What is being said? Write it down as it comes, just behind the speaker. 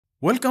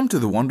Welcome to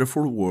the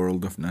wonderful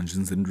world of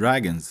Dungeons and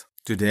Dragons.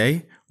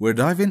 Today, we're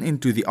diving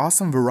into the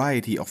awesome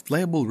variety of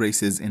playable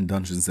races in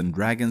Dungeons and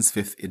Dragons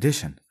 5th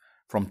edition,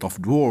 from tough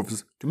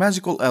dwarves to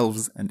magical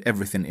elves and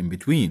everything in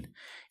between.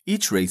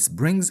 Each race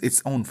brings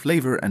its own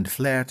flavor and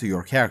flair to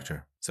your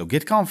character. So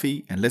get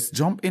comfy and let's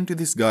jump into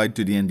this guide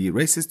to D&D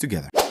races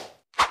together.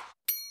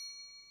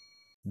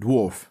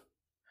 Dwarf.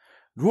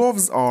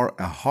 Dwarves are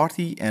a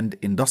hearty and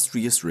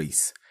industrious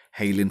race.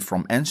 Hailing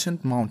from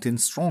ancient mountain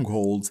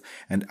strongholds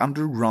and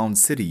underground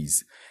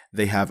cities,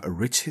 they have a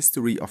rich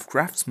history of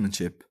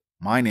craftsmanship,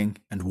 mining,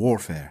 and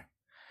warfare.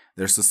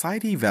 Their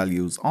society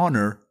values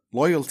honor,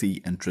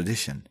 loyalty, and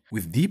tradition,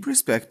 with deep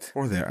respect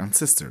for their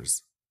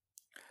ancestors.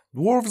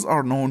 Dwarves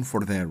are known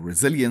for their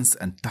resilience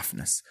and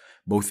toughness,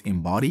 both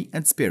in body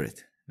and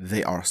spirit.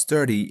 They are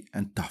sturdy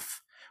and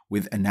tough,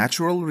 with a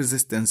natural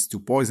resistance to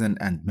poison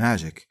and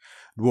magic.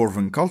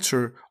 Dwarven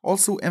culture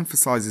also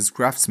emphasizes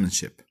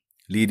craftsmanship,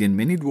 leading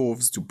many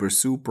dwarves to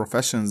pursue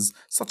professions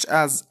such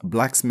as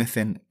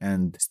blacksmithing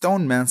and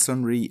stone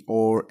masonry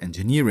or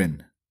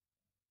engineering.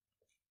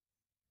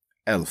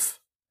 Elf.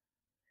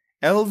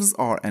 Elves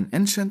are an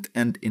ancient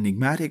and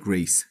enigmatic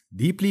race,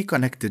 deeply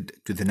connected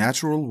to the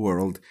natural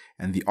world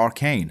and the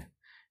arcane.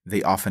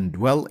 They often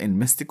dwell in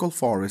mystical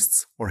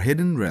forests or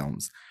hidden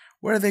realms,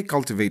 where they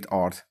cultivate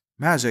art,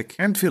 magic,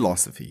 and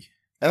philosophy.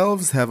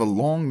 Elves have a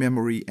long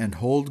memory and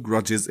hold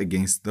grudges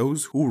against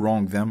those who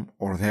wrong them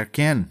or their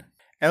kin.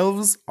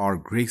 Elves are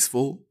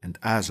graceful and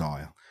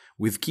agile,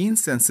 with keen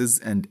senses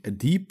and a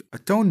deep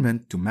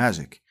attunement to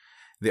magic.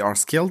 They are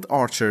skilled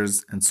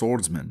archers and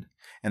swordsmen,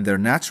 and their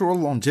natural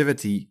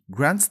longevity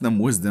grants them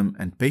wisdom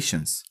and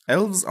patience.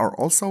 Elves are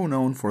also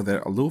known for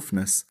their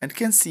aloofness and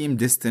can seem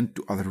distant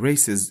to other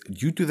races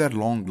due to their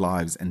long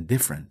lives and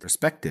different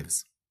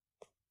perspectives.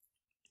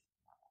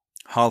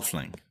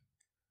 Halfling.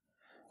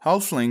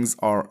 Halflings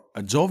are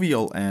a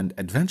jovial and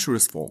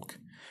adventurous folk,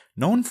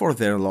 known for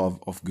their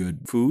love of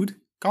good food,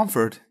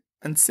 comfort,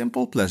 and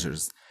simple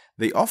pleasures.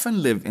 They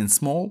often live in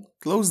small,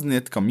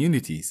 close-knit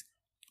communities,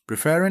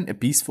 preferring a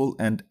peaceful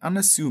and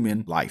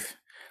unassuming life.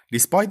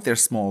 Despite their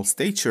small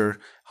stature,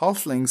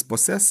 halflings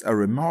possess a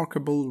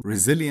remarkable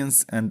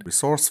resilience and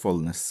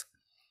resourcefulness.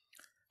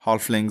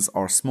 Halflings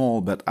are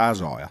small but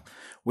agile,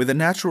 with a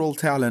natural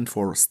talent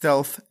for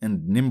stealth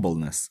and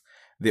nimbleness.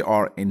 They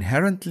are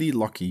inherently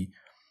lucky,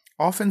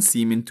 often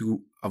seeming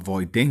to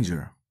avoid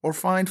danger or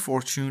find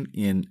fortune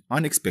in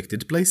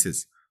unexpected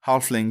places.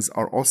 Halflings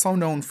are also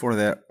known for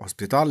their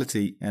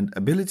hospitality and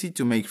ability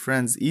to make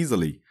friends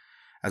easily,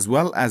 as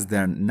well as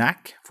their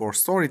knack for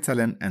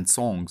storytelling and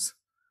songs.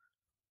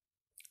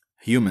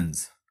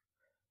 Humans.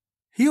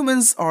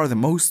 Humans are the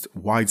most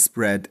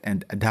widespread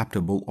and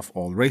adaptable of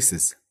all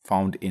races,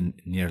 found in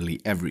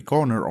nearly every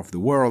corner of the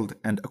world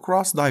and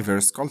across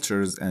diverse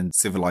cultures and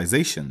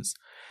civilizations.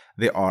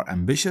 They are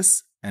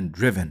ambitious and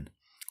driven,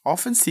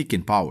 often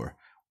seeking power,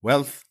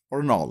 wealth,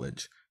 or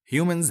knowledge.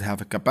 Humans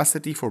have a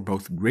capacity for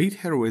both great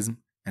heroism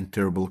and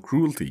terrible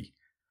cruelty.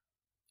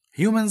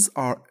 Humans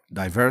are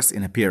diverse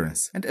in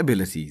appearance and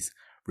abilities,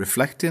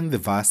 reflecting the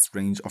vast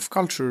range of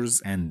cultures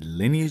and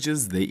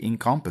lineages they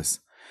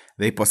encompass.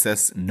 They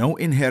possess no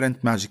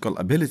inherent magical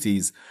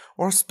abilities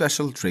or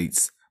special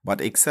traits,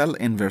 but excel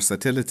in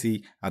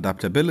versatility,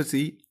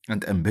 adaptability,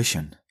 and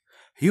ambition.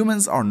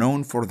 Humans are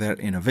known for their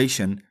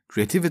innovation,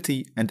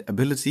 creativity, and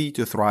ability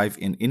to thrive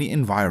in any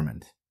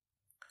environment.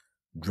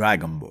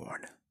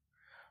 Dragonborn.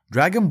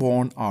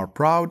 Dragonborn are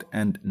proud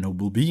and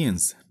noble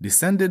beings,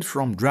 descended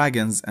from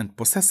dragons and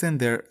possessing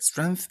their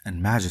strength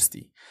and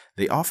majesty.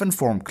 They often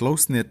form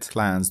close-knit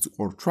clans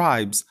or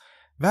tribes,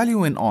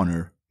 valuing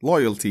honor,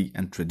 loyalty,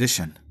 and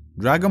tradition.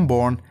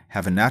 Dragonborn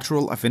have a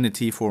natural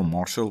affinity for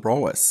martial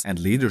prowess and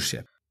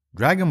leadership.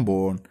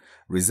 Dragonborn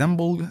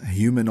resemble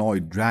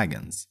humanoid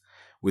dragons,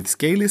 with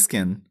scaly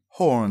skin,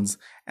 horns,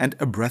 and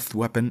a breath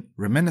weapon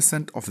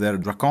reminiscent of their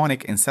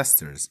draconic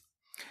ancestors.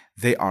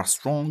 They are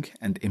strong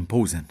and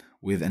imposing,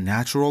 with a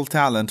natural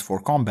talent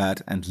for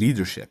combat and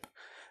leadership.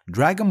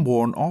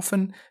 Dragonborn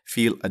often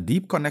feel a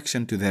deep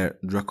connection to their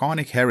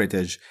draconic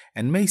heritage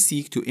and may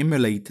seek to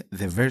emulate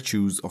the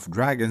virtues of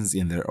dragons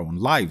in their own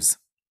lives.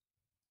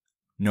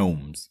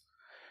 Gnomes.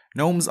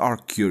 Gnomes are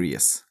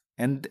curious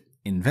and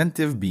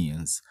inventive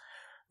beings.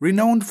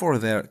 Renowned for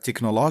their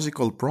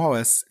technological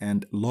prowess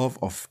and love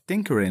of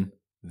tinkering,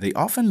 they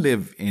often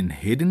live in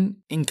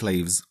hidden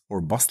enclaves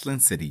or bustling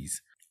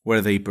cities,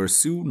 where they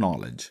pursue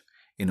knowledge,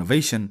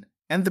 innovation,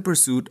 and the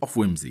pursuit of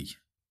whimsy.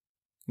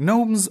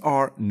 Gnomes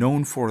are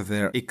known for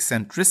their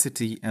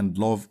eccentricity and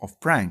love of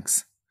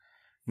pranks.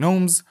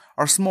 Gnomes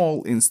are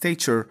small in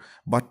stature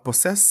but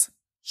possess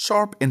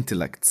sharp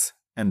intellects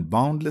and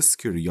boundless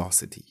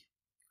curiosity.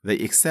 They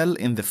excel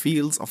in the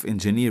fields of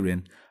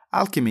engineering,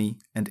 alchemy,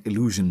 and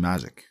illusion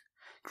magic,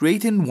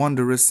 creating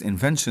wondrous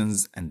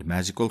inventions and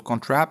magical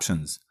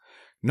contraptions.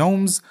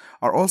 Gnomes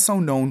are also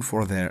known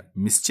for their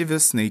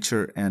mischievous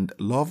nature and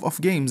love of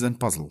games and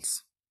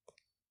puzzles.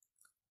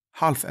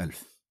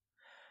 Half-elf.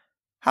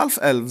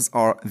 Half-elves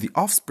are the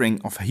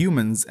offspring of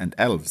humans and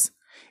elves,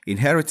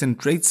 inheriting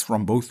traits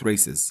from both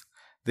races.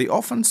 They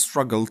often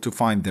struggle to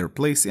find their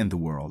place in the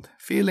world,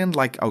 feeling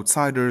like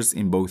outsiders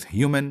in both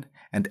human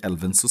and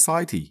elven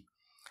society.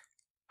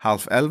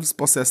 Half-elves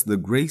possess the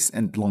grace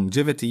and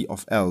longevity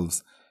of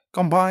elves,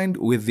 combined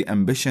with the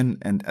ambition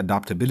and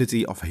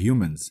adaptability of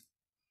humans.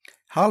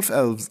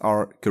 Half-elves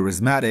are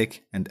charismatic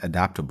and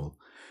adaptable,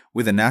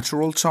 with a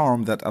natural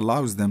charm that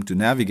allows them to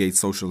navigate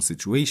social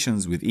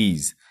situations with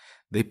ease.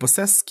 They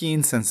possess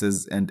keen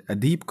senses and a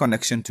deep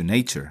connection to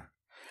nature.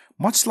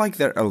 Much like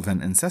their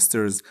elven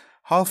ancestors,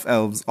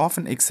 half-elves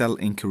often excel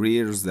in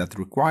careers that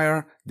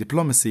require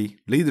diplomacy,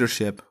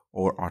 leadership,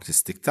 or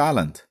artistic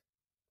talent.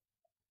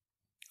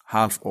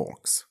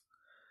 Half-orcs.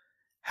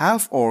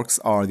 Half-orcs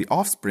are the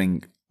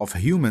offspring of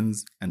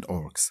humans and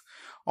orcs,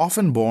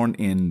 often born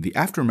in the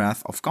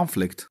aftermath of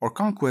conflict or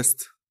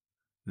conquest.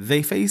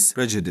 They face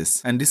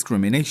prejudice and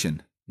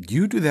discrimination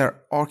due to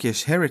their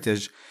orcish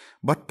heritage,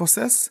 but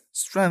possess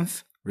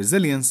strength,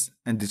 resilience,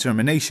 and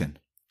determination.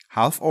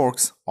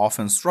 Half-orcs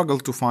often struggle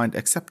to find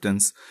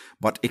acceptance,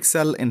 but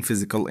excel in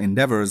physical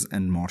endeavors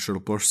and martial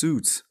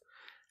pursuits.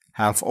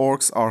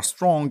 Half-orcs are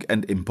strong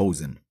and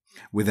imposing,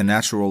 with a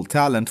natural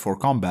talent for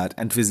combat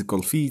and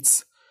physical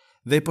feats.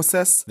 They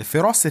possess the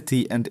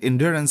ferocity and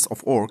endurance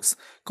of orcs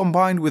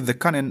combined with the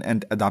cunning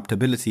and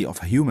adaptability of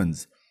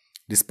humans.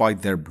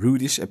 Despite their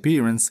brutish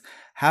appearance,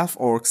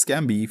 half-orcs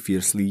can be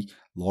fiercely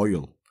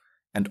loyal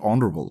and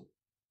honorable,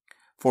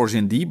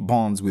 forging deep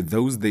bonds with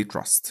those they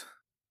trust.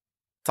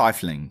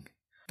 Tiefling.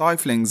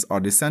 Tieflings are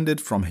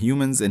descended from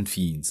humans and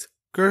fiends,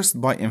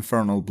 cursed by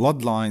infernal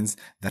bloodlines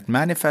that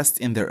manifest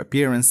in their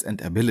appearance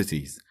and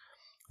abilities.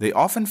 They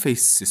often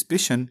face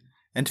suspicion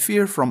and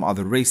fear from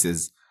other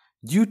races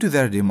due to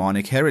their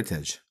demonic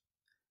heritage,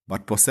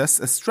 but possess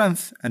a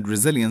strength and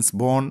resilience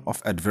born of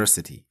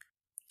adversity.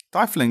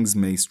 Tieflings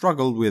may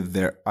struggle with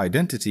their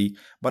identity,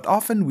 but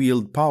often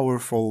wield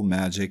powerful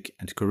magic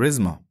and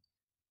charisma.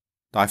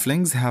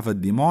 Tieflings have a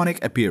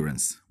demonic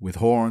appearance, with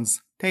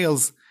horns,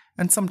 tails,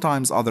 and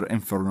sometimes other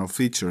infernal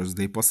features.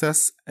 They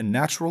possess a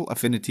natural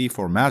affinity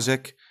for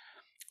magic,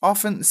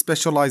 often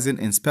specializing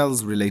in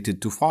spells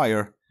related to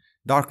fire,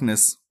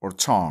 darkness, or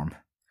charm.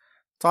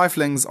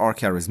 Tieflings are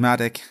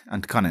charismatic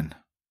and cunning,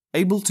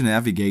 able to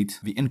navigate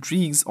the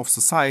intrigues of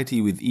society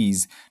with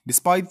ease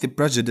despite the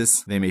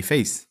prejudice they may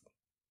face.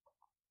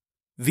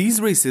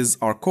 These races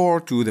are core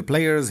to the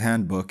player's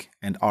handbook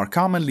and are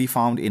commonly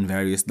found in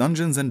various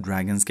Dungeons &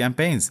 Dragons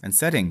campaigns and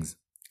settings.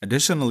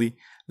 Additionally,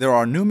 there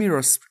are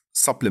numerous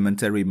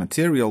supplementary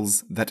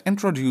materials that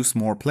introduce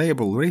more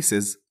playable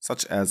races,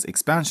 such as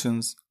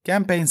expansions,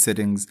 campaign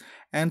settings,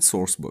 and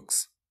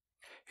sourcebooks.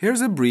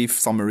 Here's a brief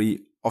summary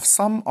of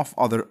some of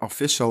other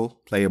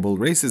official playable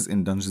races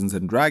in Dungeons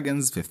 &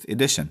 Dragons 5th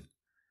edition.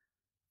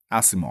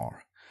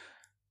 Aasimar.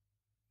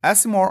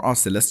 Aasimar are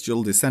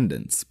celestial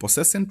descendants,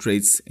 possessing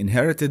traits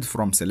inherited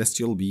from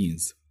celestial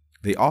beings.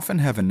 They often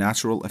have a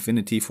natural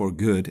affinity for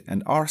good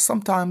and are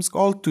sometimes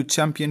called to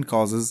champion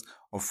causes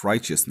of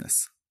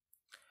righteousness.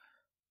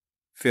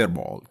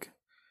 Firbolg.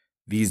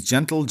 These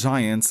gentle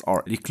giants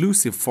are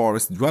reclusive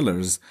forest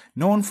dwellers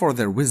known for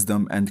their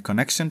wisdom and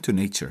connection to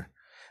nature.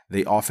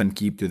 They often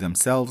keep to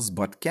themselves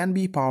but can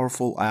be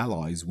powerful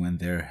allies when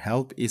their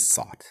help is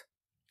sought.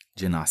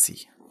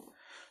 Genasi.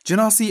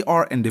 Genasi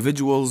are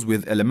individuals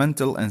with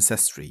elemental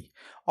ancestry,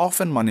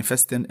 often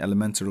manifesting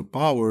elemental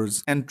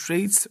powers and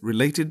traits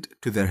related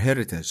to their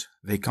heritage.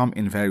 They come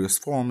in various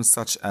forms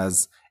such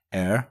as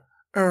air,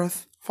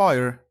 earth,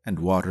 fire, and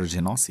water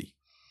Genasi.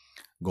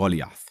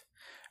 Goliath.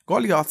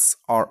 Goliaths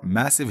are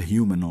massive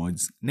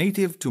humanoids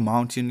native to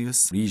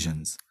mountainous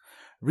regions.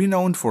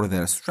 Renowned for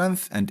their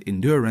strength and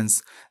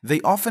endurance,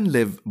 they often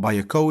live by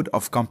a code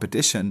of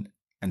competition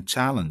and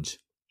challenge.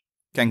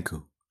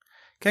 Kenku.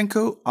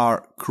 Kenku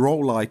are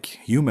crow-like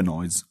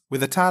humanoids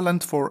with a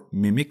talent for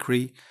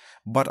mimicry,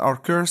 but are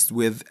cursed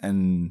with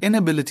an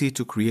inability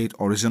to create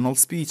original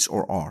speech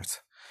or art.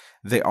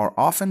 They are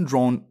often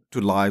drawn to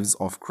lives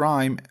of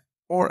crime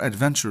or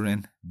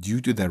adventuring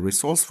due to their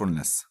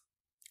resourcefulness.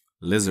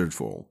 Lizard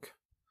folk.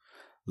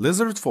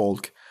 Lizard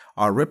folk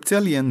are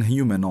reptilian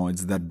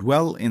humanoids that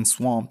dwell in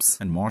swamps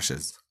and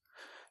marshes.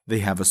 They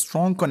have a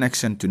strong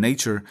connection to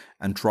nature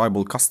and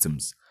tribal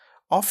customs,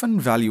 often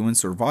valuing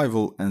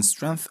survival and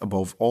strength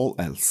above all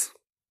else.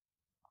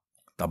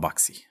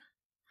 Tabaxi.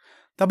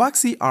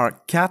 Tabaxi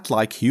are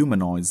cat-like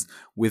humanoids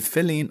with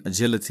feline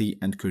agility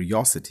and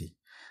curiosity.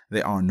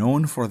 They are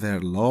known for their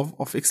love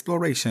of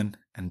exploration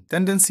and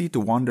tendency to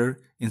wander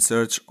in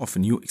search of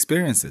new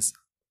experiences.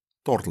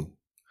 Turtle.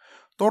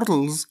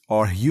 Turtles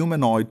are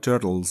humanoid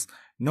turtles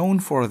known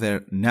for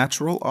their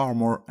natural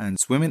armor and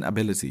swimming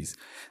abilities.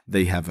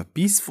 They have a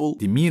peaceful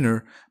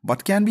demeanor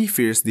but can be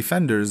fierce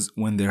defenders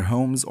when their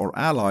homes or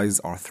allies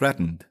are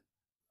threatened.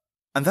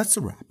 And that's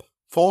a wrap.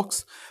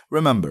 Folks,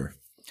 remember,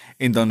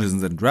 in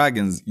Dungeons &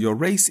 Dragons, your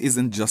race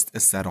isn't just a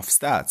set of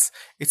stats.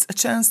 It's a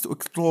chance to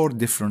explore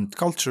different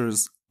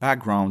cultures,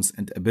 backgrounds,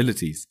 and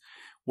abilities.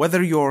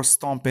 Whether you're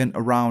stomping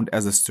around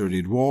as a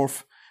sturdy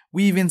dwarf,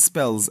 weaving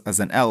spells as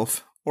an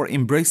elf, or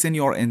embracing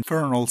your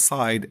infernal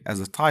side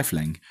as a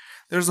tiefling,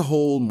 there's a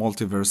whole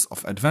multiverse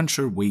of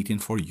adventure waiting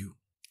for you.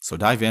 So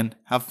dive in,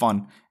 have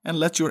fun, and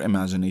let your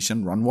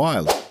imagination run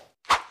wild.